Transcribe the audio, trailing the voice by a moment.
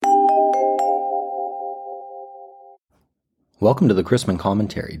Welcome to the Chrisman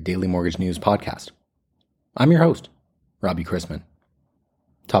Commentary Daily Mortgage News Podcast. I'm your host, Robbie Chrisman.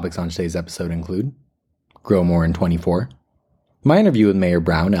 Topics on today's episode include Grow More in 24, my interview with Mayor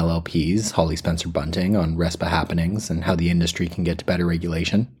Brown LLP's Holly Spencer Bunting on RESPA happenings and how the industry can get to better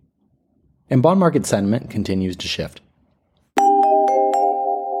regulation, and bond market sentiment continues to shift.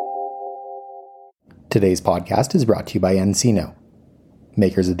 Today's podcast is brought to you by nCino,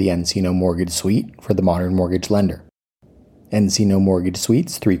 makers of the nCino Mortgage Suite for the modern mortgage lender. nCino Mortgage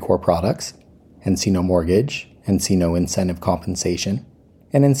Suite's three core products, nCino Mortgage, nCino Incentive Compensation,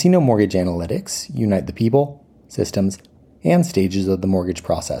 and nCino Mortgage Analytics unite the people, systems, and stages of the mortgage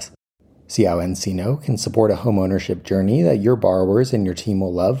process. See how nCino can support a homeownership journey that your borrowers and your team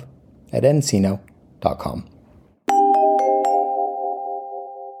will love at ncino.com.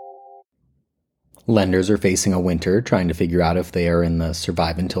 Lenders are facing a winter trying to figure out if they are in the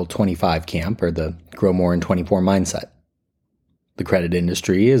survive until 25 camp or the grow more in 24 mindset. The credit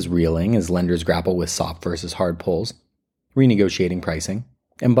industry is reeling as lenders grapple with soft versus hard pulls, renegotiating pricing,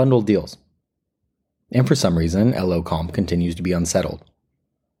 and bundled deals. And for some reason, LO comp continues to be unsettled.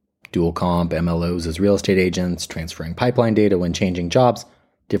 Dual comp MLOs as real estate agents, transferring pipeline data when changing jobs,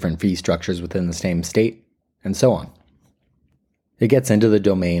 different fee structures within the same state, and so on. It gets into the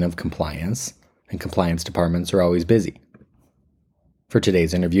domain of compliance, and compliance departments are always busy. For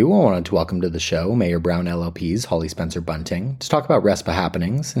today's interview, I wanted to welcome to the show Mayor Brown LLP's Holly Spencer Bunting to talk about RESPA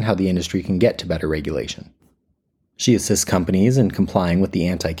happenings and how the industry can get to better regulation. She assists companies in complying with the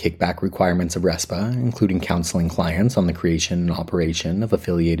anti-kickback requirements of RESPA, including counseling clients on the creation and operation of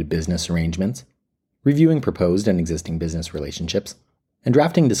affiliated business arrangements, reviewing proposed and existing business relationships, and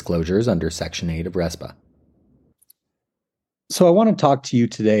drafting disclosures under Section 8 of RESPA. So I want to talk to you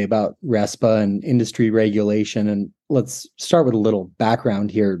today about RESPA and industry regulation, and let's start with a little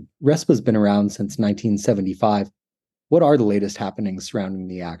background here. RESPA has been around since 1975. What are the latest happenings surrounding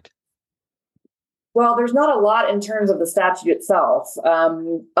the Act? Well, there's not a lot in terms of the statute itself,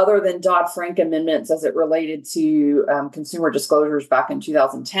 other than Dodd-Frank amendments as it related to consumer disclosures back in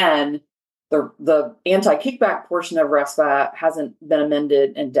 2010. The anti-kickback portion of RESPA hasn't been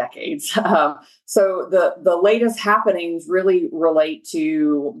amended in decades. So the latest happenings really relate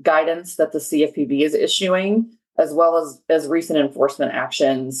to guidance that the CFPB is issuing, as well as recent enforcement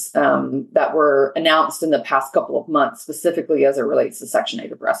actions that were announced in the past couple of months, specifically as it relates to Section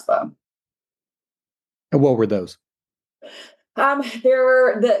 8 of RESPA. And what were those?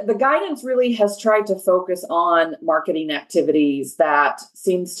 The guidance really has tried to focus on marketing activities. That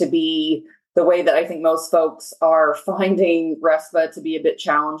seems to be the way that I think most folks are finding RESPA to be a bit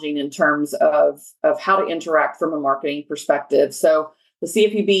challenging in terms of how to interact from a marketing perspective. So the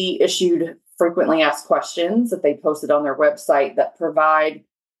CFPB issued frequently asked questions that they posted on their website that provide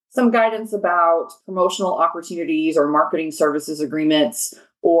some guidance about promotional opportunities or marketing services agreements,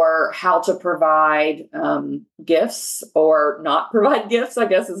 or how to provide gifts or not provide gifts, I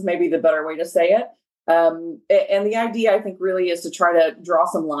guess is maybe the better way to say it. And the idea, I think, really is to try to draw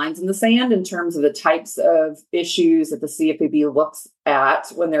some lines in the sand in terms of the types of issues that the CFPB looks at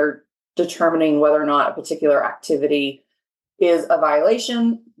when they're determining whether or not a particular activity is a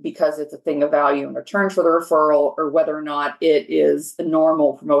violation because it's a thing of value in return for the referral, or whether or not it is a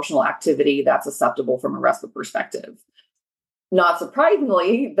normal promotional activity that's acceptable from a RESPA perspective. Not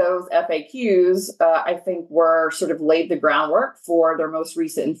surprisingly, those FAQs, I think, were sort of laid the groundwork for their most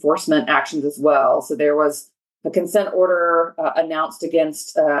recent enforcement actions as well. So there was a consent order announced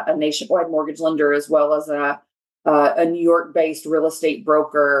against a nationwide mortgage lender, as well as a New York-based real estate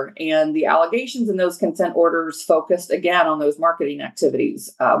broker. And the allegations in those consent orders focused, again, on those marketing activities,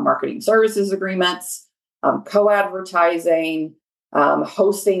 marketing services agreements, co-advertising,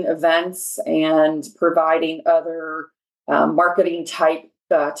 hosting events, and providing other marketing type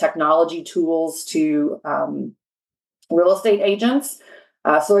technology tools to real estate agents.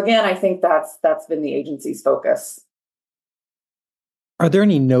 So again, I think that's been the agency's focus. Are there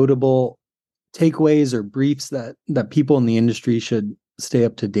any notable takeaways or briefs that people in the industry should stay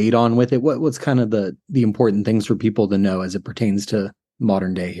up to date on with it? What's kind of the important things for people to know as it pertains to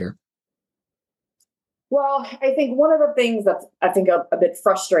modern day here? Well, I think one of the things that's, I think, a bit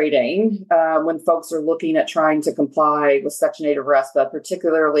frustrating when folks are looking at trying to comply with Section 8 of RESPA,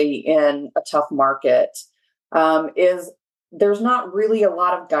 particularly in a tough market, is there's not really a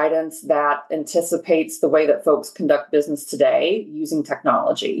lot of guidance that anticipates the way that folks conduct business today using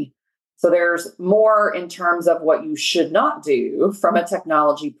technology. So there's more in terms of what you should not do from a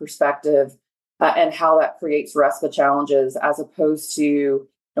technology perspective and how that creates RESPA challenges, as opposed to,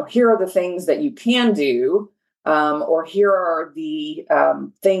 here are the things that you can do or here are the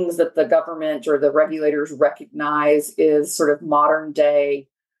things that the government or the regulators recognize is sort of modern day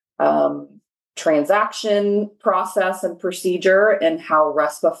transaction process and procedure, and how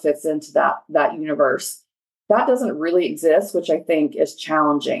RESPA fits into that universe. That doesn't really exist, which I think is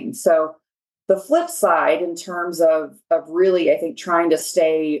challenging. So the flip side, in terms of really, I think, trying to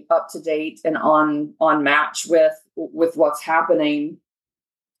stay up to date and on match with what's happening,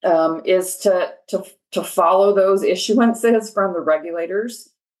 is to follow those issuances from the regulators.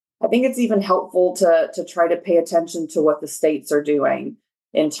 I think it's even helpful to try to pay attention to what the states are doing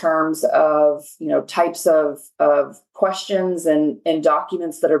in terms of, types of questions and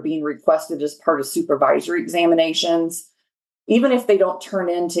documents that are being requested as part of supervisory examinations. Even if they don't turn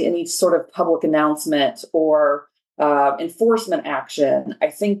into any sort of public announcement or enforcement action, I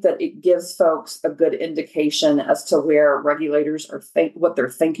think that it gives folks a good indication as to where regulators are what they're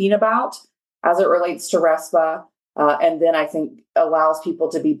thinking about as it relates to RESPA. And then I think allows people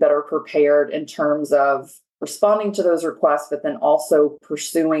to be better prepared in terms of responding to those requests, but then also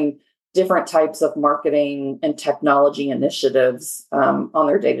pursuing different types of marketing and technology initiatives on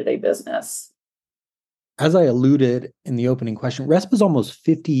their day-to-day business. As I alluded in the opening question, RESPA is almost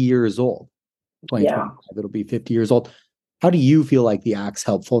 50 years old. 2025, it'll be 50 years old. How do you feel like the Act's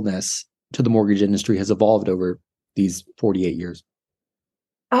helpfulness to the mortgage industry has evolved over these 48 years?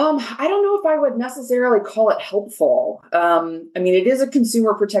 I don't know if I would necessarily call it helpful. It is a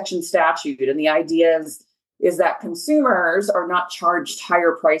consumer protection statute, and the idea is that consumers are not charged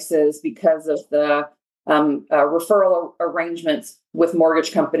higher prices because of the referral arrangements with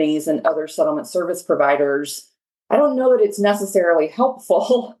mortgage companies and other settlement service providers. I don't know that it's necessarily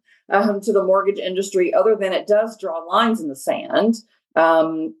helpful to the mortgage industry, other than it does draw lines in the sand.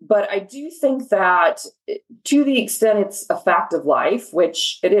 But I do think that to the extent it's a fact of life,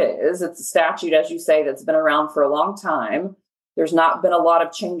 which it is, it's a statute, as you say, that's been around for a long time. There's not been a lot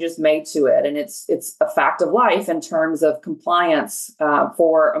of changes made to it. And it's a fact of life in terms of compliance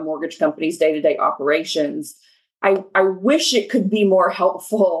for a mortgage company's day-to-day operations. I wish it could be more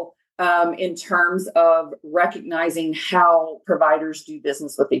helpful in terms of recognizing how providers do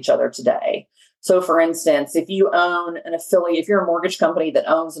business with each other today. So for instance, if you own an affiliate, if you're a mortgage company that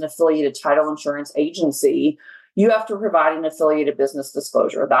owns an affiliated title insurance agency, you have to provide an affiliated business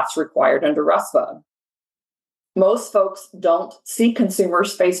disclosure. That's required under RESPA. Most folks don't see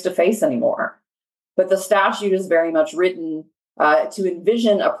consumers face-to-face anymore, but the statute is very much written to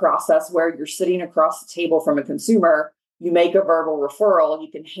envision a process where you're sitting across the table from a consumer, you make a verbal referral,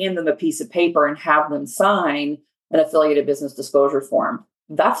 you can hand them a piece of paper and have them sign an affiliated business disclosure form.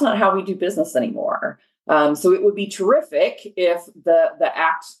 That's not how we do business anymore. So it would be terrific if the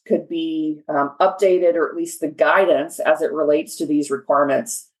Act could be updated, or at least the guidance as it relates to these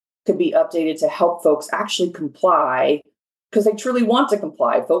requirements could be updated to help folks actually comply, because they truly want to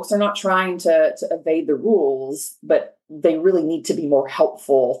comply. Folks are not trying to evade the rules, but they really need to be more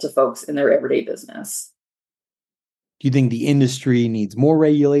helpful to folks in their everyday business. Do you think the industry needs more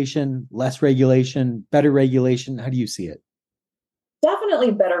regulation, less regulation, better regulation? How do you see it?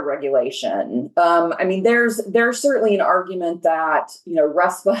 Definitely better regulation. There's certainly an argument that,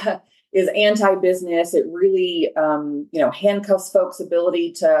 RESPA is anti-business. It really, handcuffs folks'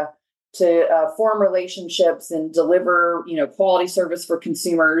 ability to form relationships and deliver, quality service for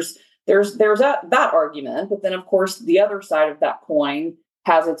consumers. There's that argument, but then of course the other side of that coin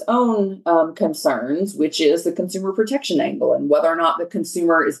has its own concerns, which is the consumer protection angle and whether or not the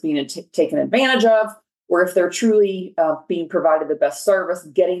consumer is being taken advantage of, or if they're truly being provided the best service,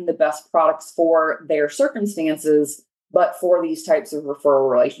 getting the best products for their circumstances, but for these types of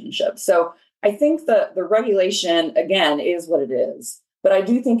referral relationships. So I think the regulation, again, is what it is, but I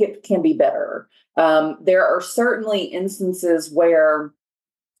do think it can be better. There are certainly instances where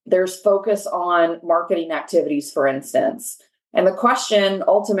there's focus on marketing activities, for instance. And the question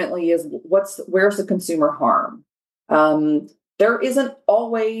ultimately is, where's the consumer harm? There isn't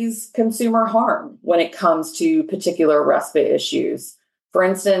always consumer harm when it comes to particular RESPA issues. For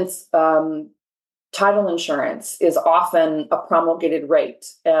instance, title insurance is often a promulgated rate,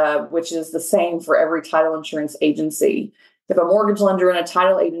 which is the same for every title insurance agency. If a mortgage lender and a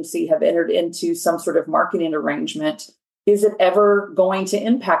title agency have entered into some sort of marketing arrangement, is it ever going to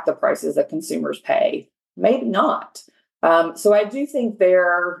impact the prices that consumers pay? Maybe not. So I do think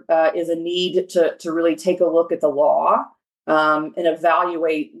there is a need to really take a look at the law and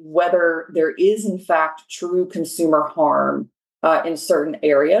evaluate whether there is, in fact, true consumer harm in certain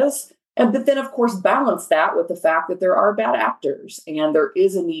areas. But then, of course, balance that with the fact that there are bad actors and there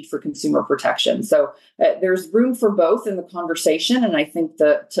is a need for consumer protection. So there's room for both in the conversation. And I think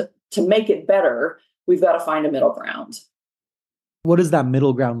that to make it better, we've got to find a middle ground. What does that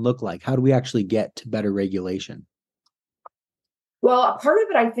middle ground look like? How do we actually get to better regulation? Well, part of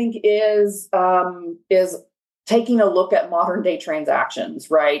it, I think, is taking a look at modern day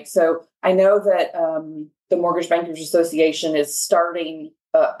transactions, right? So I know that the Mortgage Bankers Association is starting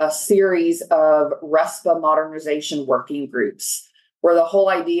a series of RESPA modernization working groups, where the whole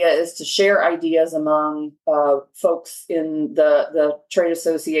idea is to share ideas among folks in the trade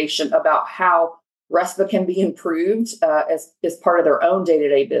association about how RESPA can be improved as part of their own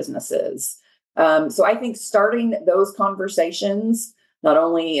day-to-day businesses. So I think starting those conversations, not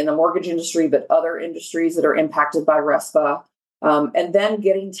only in the mortgage industry, but other industries that are impacted by RESPA, and then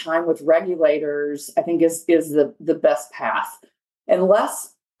getting time with regulators, I think is the best path.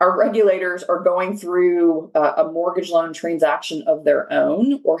 Unless our regulators are going through a mortgage loan transaction of their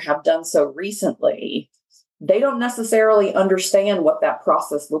own or have done so recently, they don't necessarily understand what that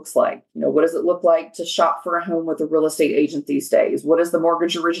process looks like. What does it look like to shop for a home with a real estate agent these days? What does the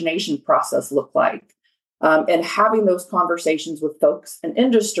mortgage origination process look like? And having those conversations with folks in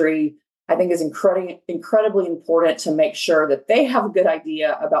industry, I think, is incredibly important to make sure that they have a good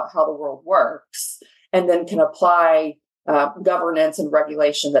idea about how the world works and then can apply governance and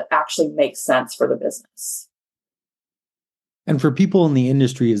regulation that actually makes sense for the business. And for people in the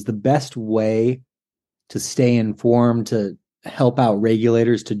industry, is the best way to stay informed, to help out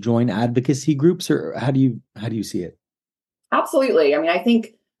regulators, to join advocacy groups, or how do you see it? Absolutely. I mean, I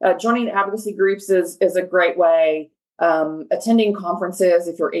think joining advocacy groups is a great way. Attending conferences,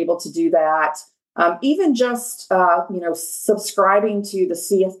 if you're able to do that, even just subscribing to the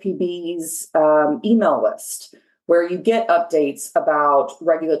CFPB's email list, where you get updates about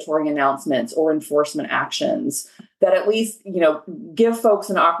regulatory announcements or enforcement actions that at least, give folks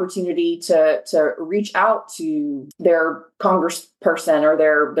an opportunity to reach out to their congressperson or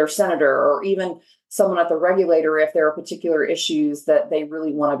their senator, or even someone at the regulator if there are particular issues that they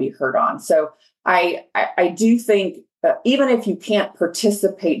really want to be heard on. So I do think that even if you can't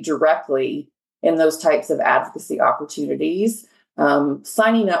participate directly in those types of advocacy opportunities,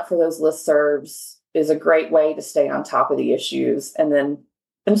 signing up for those listservs is a great way to stay on top of the issues, and then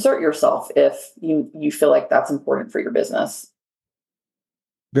insert yourself if you feel like that's important for your business.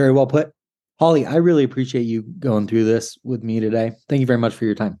 Very well put. Holly, I really appreciate you going through this with me today. Thank you very much for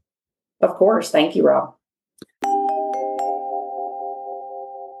your time. Of course. Thank you, Rob.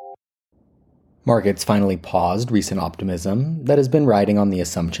 Markets finally paused recent optimism that has been riding on the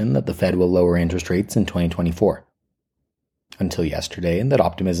assumption that the Fed will lower interest rates in 2024. Until yesterday, that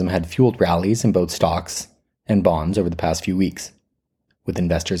optimism had fueled rallies in both stocks and bonds over the past few weeks, with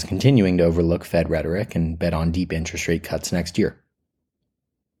investors continuing to overlook Fed rhetoric and bet on deep interest rate cuts next year.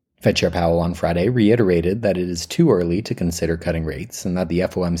 Fed Chair Powell on Friday reiterated that it is too early to consider cutting rates and that the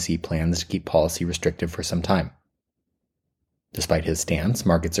FOMC plans to keep policy restrictive for some time. Despite his stance,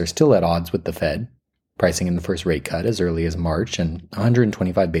 markets are still at odds with the Fed, pricing in the first rate cut as early as March and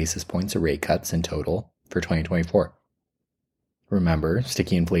 125 basis points of rate cuts in total for 2024. Remember,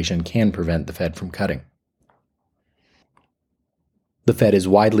 sticky inflation can prevent the Fed from cutting. The Fed is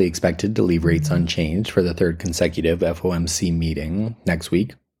widely expected to leave rates unchanged for the third consecutive FOMC meeting next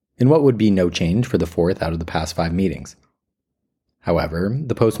week, in what would be no change for the fourth out of the past 5 meetings. However,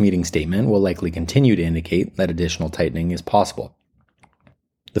 the post-meeting statement will likely continue to indicate that additional tightening is possible.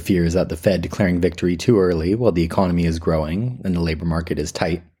 The fear is that the Fed declaring victory too early while the economy is growing and the labor market is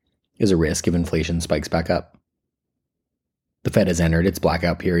tight is a risk if inflation spikes back up. The Fed has entered its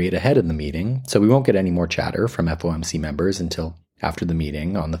blackout period ahead of the meeting, so we won't get any more chatter from FOMC members until after the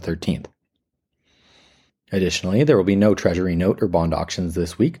meeting on the 13th. Additionally, there will be no Treasury note or bond auctions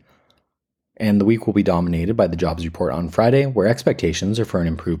this week, and the week will be dominated by the jobs report on Friday, where expectations are for an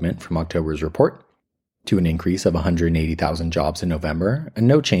improvement from October's report to an increase of 180,000 jobs in November and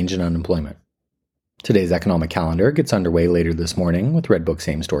no change in unemployment. Today's economic calendar gets underway later this morning with Redbook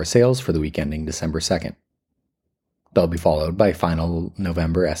same-store sales for the week ending December 2nd. They'll be followed by final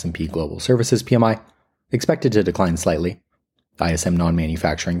November S&P Global Services PMI, expected to decline slightly, ISM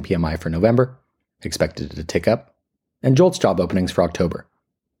non-manufacturing PMI for November, expected to tick up, and JOLTS job openings for October,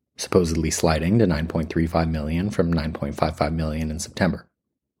 supposedly sliding to 9.35 million from 9.55 million in September.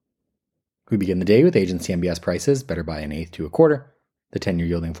 We begin the day with agency MBS prices better by 1/8 to 1/4, the 10-year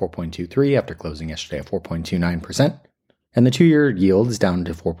yielding 4.23 after closing yesterday at 4.29%, and the 2-year yield is down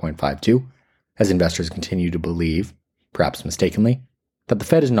to 4.52 as investors continue to believe, perhaps mistakenly, that the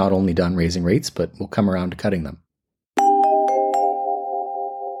Fed is not only done raising rates but will come around to cutting them.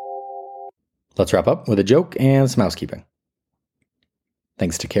 Let's wrap up with a joke and some housekeeping.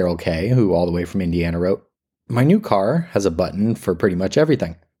 Thanks to Carol K., who all the way from Indiana wrote, "My new car has a button for pretty much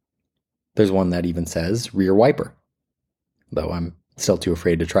everything. There's one that even says rear wiper, though I'm still too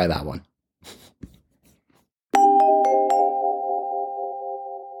afraid to try that one.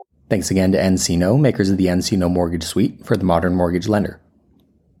 Thanks again to nCino, makers of the nCino Mortgage Suite for the modern mortgage lender.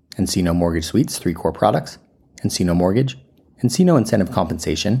 nCino Mortgage Suite's 3 core products: nCino Mortgage, nCino Incentive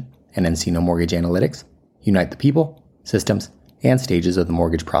Compensation, and nCino Mortgage Analytics unite the people, systems, and stages of the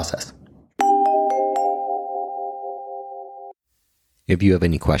mortgage process. If you have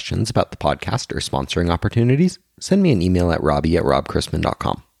any questions about the podcast or sponsoring opportunities, send me an email at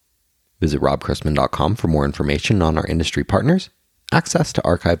robbie@robchrisman.com. Visit robchrisman.com for more information on our industry partners, access to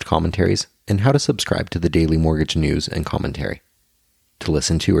archived commentaries, and how to subscribe to the daily mortgage news and commentary. To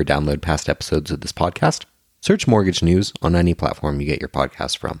listen to or download past episodes of this podcast, search Mortgage News on any platform you get your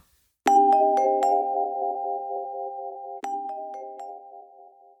podcasts from.